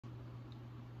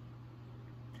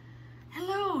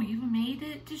you've made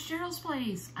it to Cheryl's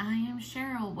Place. I am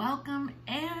Cheryl. Welcome,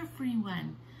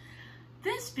 everyone.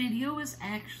 This video was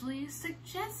actually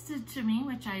suggested to me,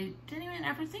 which I didn't even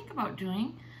ever think about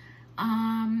doing,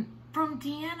 from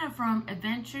Deanna from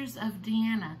Adventures of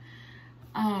Deanna.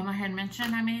 I had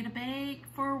mentioned I made a bag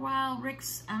for a while.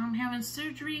 Rick's having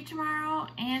surgery tomorrow,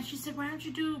 and she said, why don't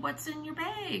you do what's in your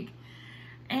bag?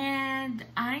 And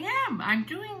I'm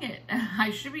doing it.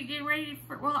 I should be getting ready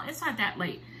for, well, it's not that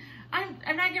late.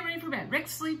 I'm not getting ready for bed.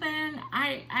 Rick's sleeping.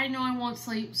 I know I won't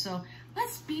sleep, so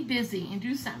let's be busy and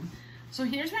do something. So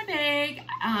here's my bag.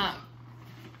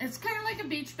 It's kind of like a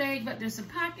beach bag, but there's some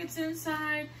pockets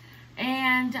inside,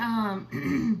 and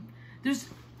there's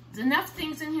enough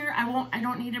things in here. I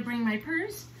don't need to bring my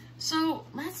purse. So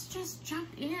let's just jump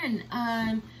in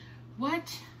on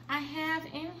what I have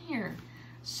in here.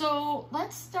 So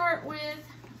let's start with,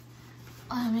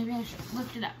 maybe I should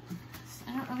lift it up.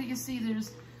 I don't know if you can see,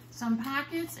 there's some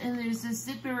pockets and there's this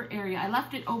zipper area. I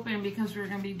left it open because we're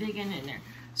gonna be digging in there.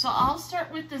 So I'll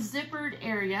start with the zippered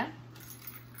area.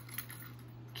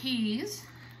 Keys.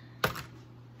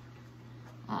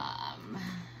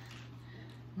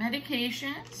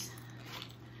 Medications.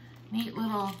 Neat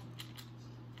little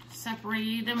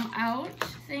separate them out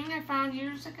thing I found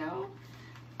years ago.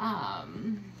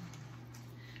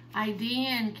 ID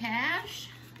and cash.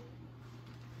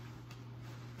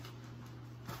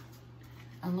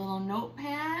 A little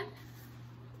notepad.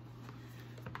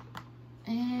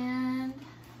 And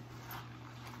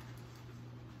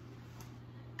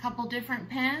a couple different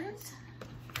pens.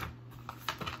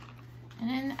 And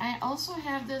then I also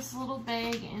have this little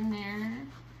bag in there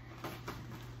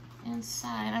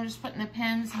inside. I'm just putting the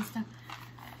pens and stuff.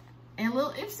 A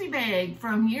little Ipsy bag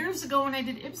from years ago when I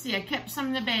did Ipsy. I kept some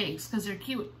of the bags because they're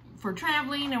cute for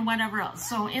traveling and whatever else.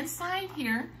 So inside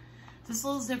here, this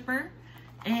little zipper,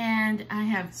 and I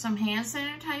have some hand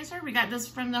sanitizer. We got this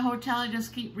from the hotel. I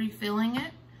just keep refilling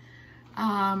it.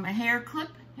 A hair clip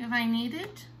if I need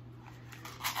it.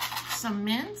 Some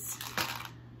mints.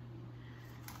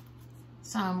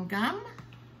 Some gum.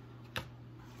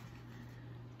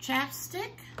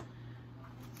 Chapstick.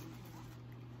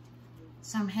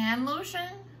 Some hand lotion.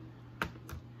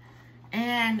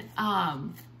 And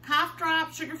cough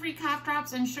drops, sugar-free cough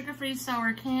drops, and sugar-free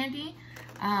sour candy.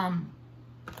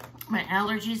 My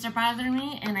allergies are bothering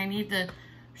me, and I need the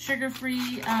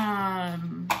sugar-free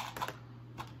hard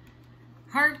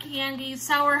candies,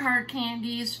 sour hard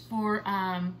candies for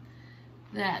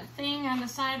that thing on the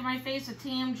side of my face, the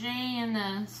TMJ and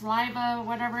the saliva,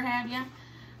 whatever have you.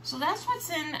 So that's what's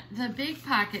in the big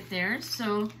pocket there.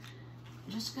 So I'm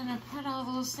just gonna put all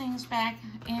those things back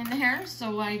in there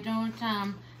so I don't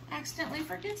accidentally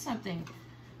forget something.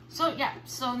 So yeah,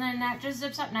 so then that just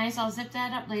zips up nice. I'll zip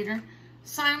that up later.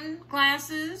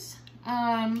 Sunglasses.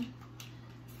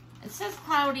 It says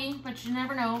cloudy, but you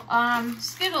never know.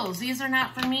 Skittles. These are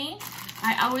not for me.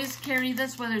 I always carry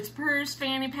this, whether it's purse,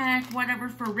 fanny pack, whatever,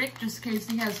 for Rick, just in case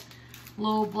he has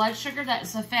low blood sugar.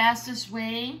 That's the fastest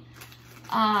way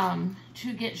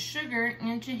to get sugar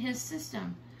into his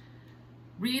system.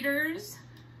 Readers.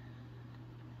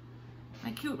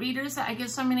 My cute readers that I get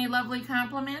so many lovely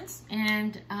compliments,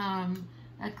 and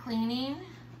a cleaning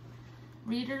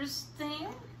readers thing,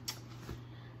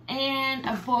 and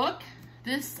a book.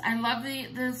 This, I love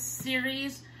this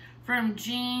series from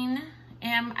Jean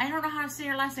M. I don't know how to say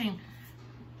her last name.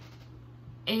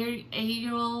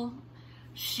 Ariel.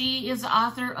 She is the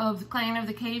author of Clan of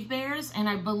the Cave Bears, and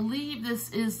I believe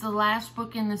this is the last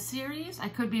book in the series. I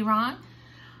could be wrong.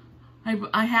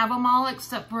 I have them all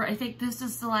except for, I think this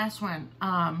is the last one.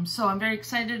 So I'm very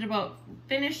excited about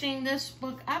finishing this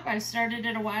book up. I started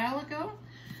it a while ago,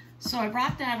 so I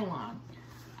brought that along.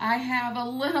 I have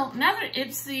another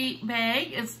Ipsy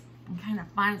bag. It's kind of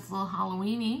fun. It's a little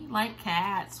Halloween-y, like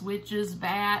cats, witches,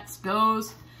 bats,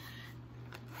 ghosts.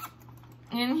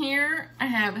 In here, I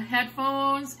have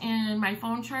headphones and my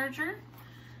phone charger.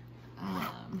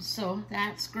 So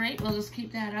that's great. We'll just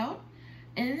keep that out.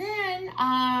 And then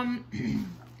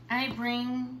I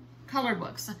bring color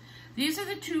books. These are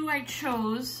the two I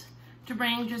chose to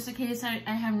bring just in case I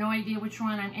have no idea which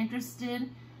one I'm interested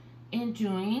in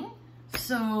doing.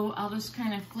 So I'll just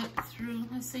kind of flip through.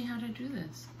 Let's see how to do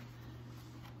this.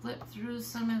 Flip through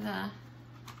some of the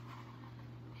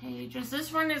pages.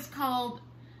 This one is called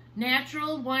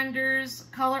Natural Wonders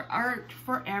Color Art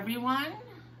for Everyone.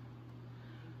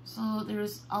 So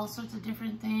there's all sorts of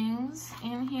different things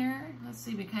in here. Let's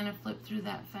see, we kind of flip through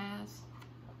that fast.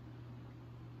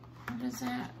 What is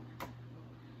that?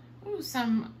 Ooh,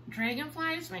 some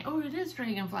dragonflies. Oh, it is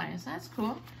dragonflies. That's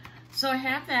cool. So I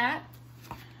have that.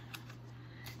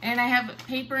 And I have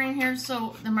paper in here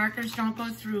so the markers don't go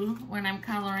through when I'm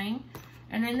coloring.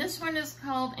 And then this one is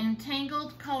called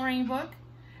Entangled Coloring Book.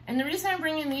 And the reason I'm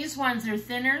bringing these ones, they're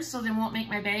thinner so they won't make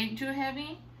my bag too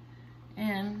heavy.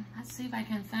 And let's see if I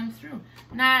can thumb through.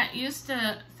 Not used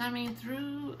to thumbing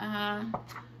through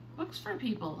books for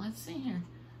people. Let's see here.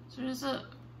 So there's a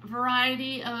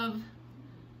variety of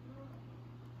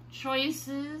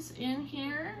choices in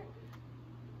here.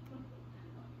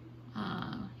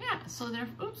 Yeah, so they're,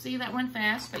 oopsie, that went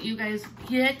fast, but you guys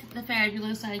get the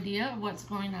fabulous idea of what's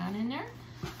going on in there.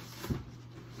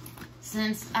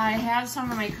 Since I have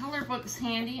some of my color books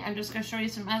handy, I'm just going to show you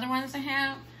some other ones I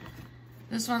have.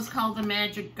 This one's called The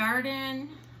Magic Garden.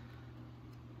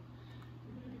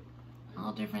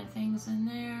 All different things in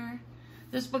there.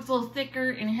 This book's a little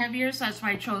thicker and heavier, so that's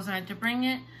why I chose not to bring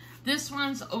it. This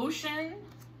one's Ocean.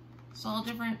 So all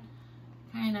different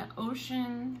kind of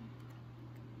ocean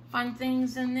fun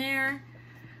things in there.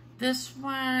 This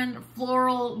one,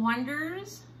 Floral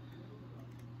Wonders.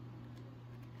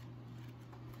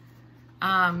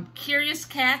 Curious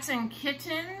Cats and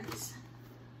Kittens.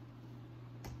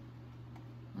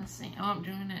 Let's see. Oh, I'm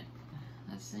doing it.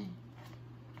 Let's see.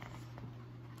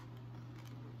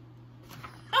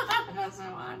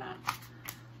 Doesn't wanna.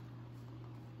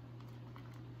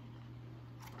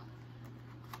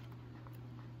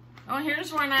 Oh,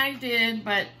 here's one I did,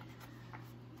 but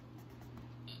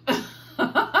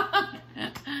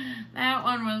that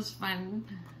one was fun.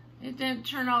 It didn't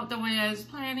turn out the way I was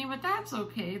planning, but that's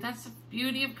okay. That's the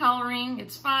beauty of coloring.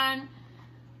 It's fun.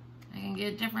 I can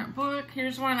get a different book.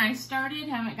 Here's one I started.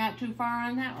 Haven't got too far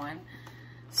on that one.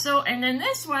 So, and then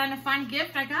this one, a fun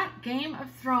gift, I got Game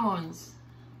of Thrones.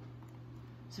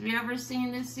 So have you ever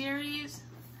seen this series?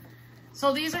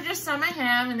 So these are just some I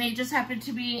have, and they just happened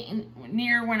to be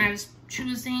near when I was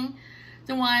choosing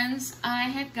the ones I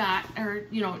had got, or,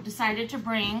 you know, decided to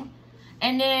bring.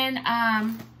 And then,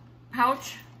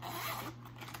 pouch.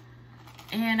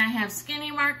 And I have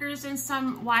skinny markers and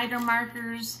some wider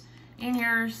markers in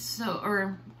here, so,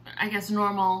 or I guess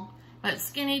normal, but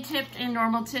skinny tipped and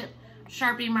normal tip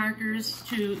Sharpie markers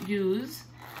to use.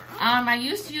 I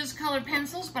used to use colored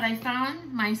pencils, but I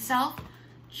found myself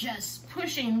just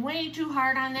pushing way too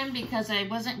hard on them because I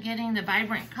wasn't getting the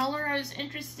vibrant color I was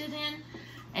interested in.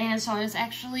 And so I was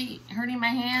actually hurting my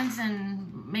hands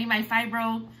and made my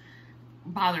fibro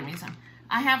bother me some.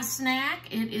 I have a snack.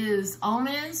 It is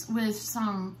almonds with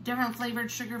some different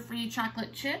flavored sugar-free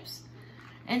chocolate chips.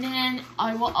 And then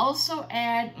I will also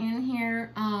add in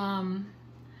here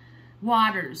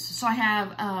waters. So I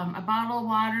have a bottle of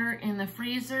water in the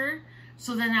freezer,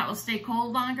 so then that will stay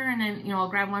cold longer. And then, you know, I'll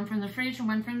grab one from the fridge and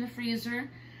one from the freezer.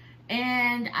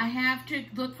 And I have to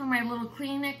look for my little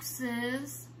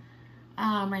Kleenexes.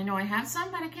 I know I have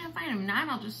some, but I can't find them. Not,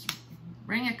 I'll just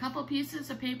bring a couple pieces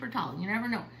of paper towel. You never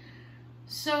know.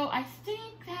 So I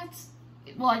think that's,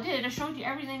 well, I did. I showed you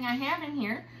everything I have in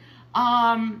here.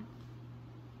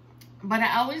 But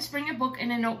I always bring a book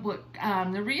and a notebook.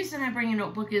 The reason I bring a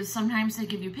notebook is sometimes they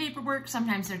give you paperwork.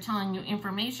 Sometimes they're telling you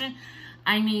information.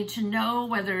 I need to know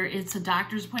whether it's a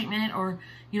doctor's appointment or,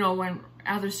 you know, when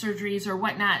other surgeries or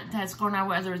whatnot that's going on,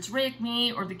 whether it's Rick,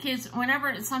 me, or the kids, whenever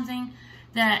it's something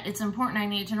that it's important I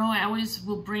need to know, I always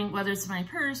will bring, whether it's my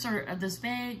purse or this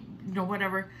bag, you know,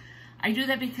 whatever. I do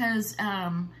that because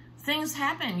things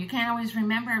happen. You can't always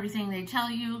remember everything they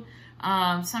tell you.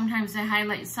 Sometimes they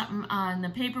highlight something on the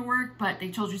paperwork, but they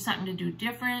told you something to do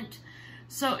different.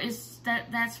 So it's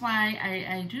that's why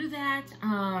I do that.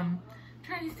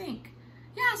 Trying to think.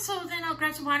 Yeah, so then I'll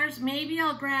grab some waters. Maybe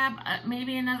I'll grab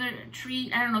maybe another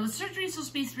treat. I don't know. The surgery is supposed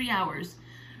to be 3 hours.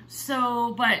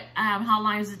 So, but how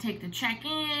long does it take to check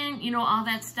in? You know, all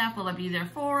that stuff. Will I be there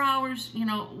 4 hours? You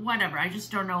know, whatever. I just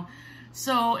don't know.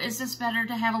 So it's just better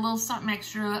to have a little something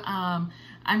extra.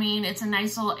 I mean, it's a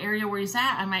nice little area where he's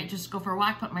at. I might just go for a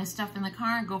walk, put my stuff in the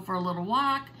car, and go for a little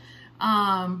walk.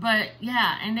 But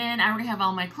yeah, and then I already have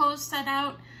all my clothes set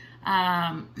out.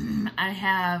 I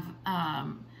have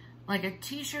like a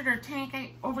t-shirt or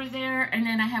tank over there, and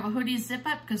then I have a hoodie zip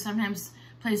up because sometimes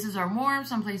places are warm,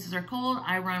 some places are cold.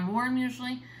 I run warm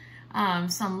usually.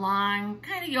 Some long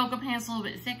kind of yoga pants, a little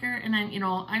bit thicker, and then, you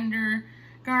know,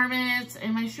 undergarments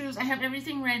and my shoes. I have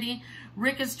everything ready.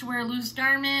 Rick is to wear loose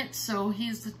garments, so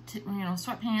he's the, you know,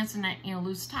 sweatpants and that, you know,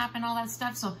 loose top and all that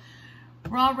stuff. So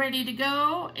we're all ready to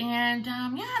go, and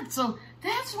yeah, so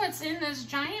that's what's in this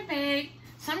giant bag.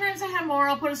 Sometimes I have more.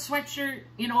 I'll put a sweatshirt,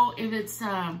 you know, if it's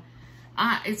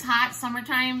hot,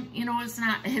 summertime, you know, it's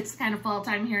not, it's kind of fall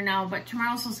time here now, but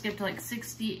tomorrow's supposed to get to like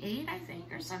 68, I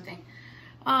think, or something.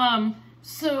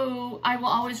 So I will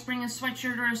always bring a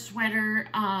sweatshirt or a sweater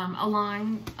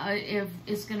along if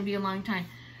it's going to be a long time.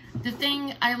 the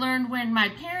thing I learned when my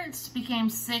parents became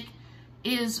sick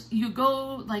is you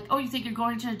go like, oh, you think you're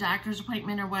going to a doctor's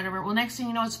appointment or whatever. Well, next thing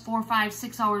you know, it's 4, 5,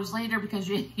 6 hours later because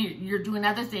you're doing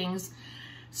other things.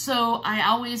 So I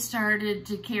always started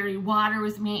to carry water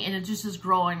with me, and it just is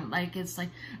growing. Like, it's like,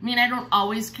 I mean, I don't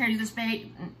always carry this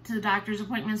bag to the doctor's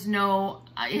appointments. No,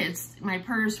 it's my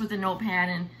purse with a notepad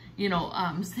and, you know,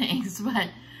 things. But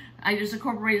I just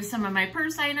incorporated some of my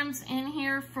purse items in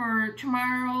here for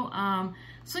tomorrow.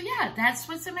 So yeah, that's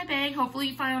what's in my bag. Hopefully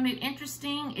you found it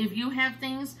interesting. If you have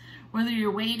things, whether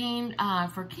you're waiting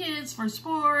for kids, for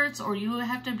sports, or you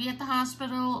have to be at the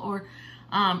hospital, or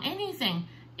anything,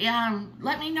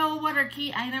 let me know what are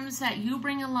key items that you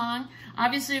bring along.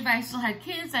 Obviously, if I still had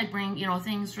kids, I'd bring, you know,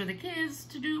 things for the kids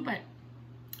to do, but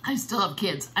I still have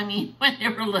kids. I mean, when they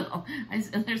were little,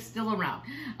 they're still around.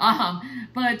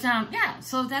 Yeah,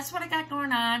 so that's what I got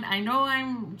going on. I know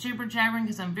I'm jibber-jabbering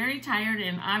because I'm very tired,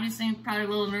 and obviously I'm probably a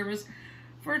little nervous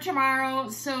for tomorrow.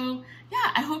 So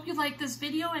yeah, I hope you liked this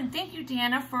video, and thank you,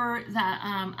 Deanna, for the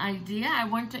idea. I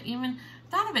wouldn't have even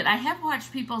thought of it. I have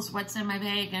watched people's what's in my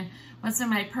bag and what's in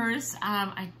my purse.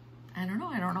 I don't know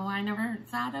why I never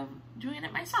thought of doing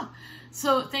it myself.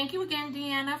 So thank you again,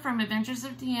 Deanna, from Adventures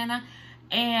of Deanna.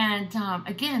 And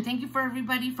again, thank you for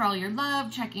everybody for all your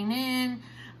love, checking in,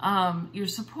 your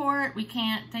support. We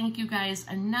can't thank you guys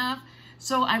enough.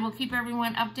 So I will keep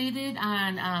everyone updated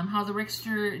on how the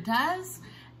Rickster does.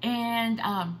 And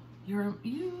you're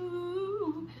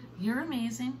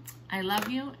amazing. I love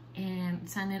you, and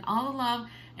sending all the love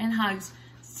and hugs.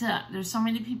 So there's so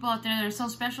many people out there that are so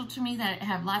special to me that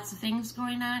have lots of things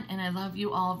going on, and I love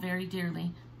you all very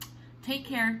dearly. Take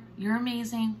care. You're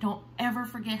amazing. Don't ever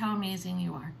forget how amazing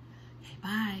you are. Okay,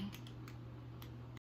 bye.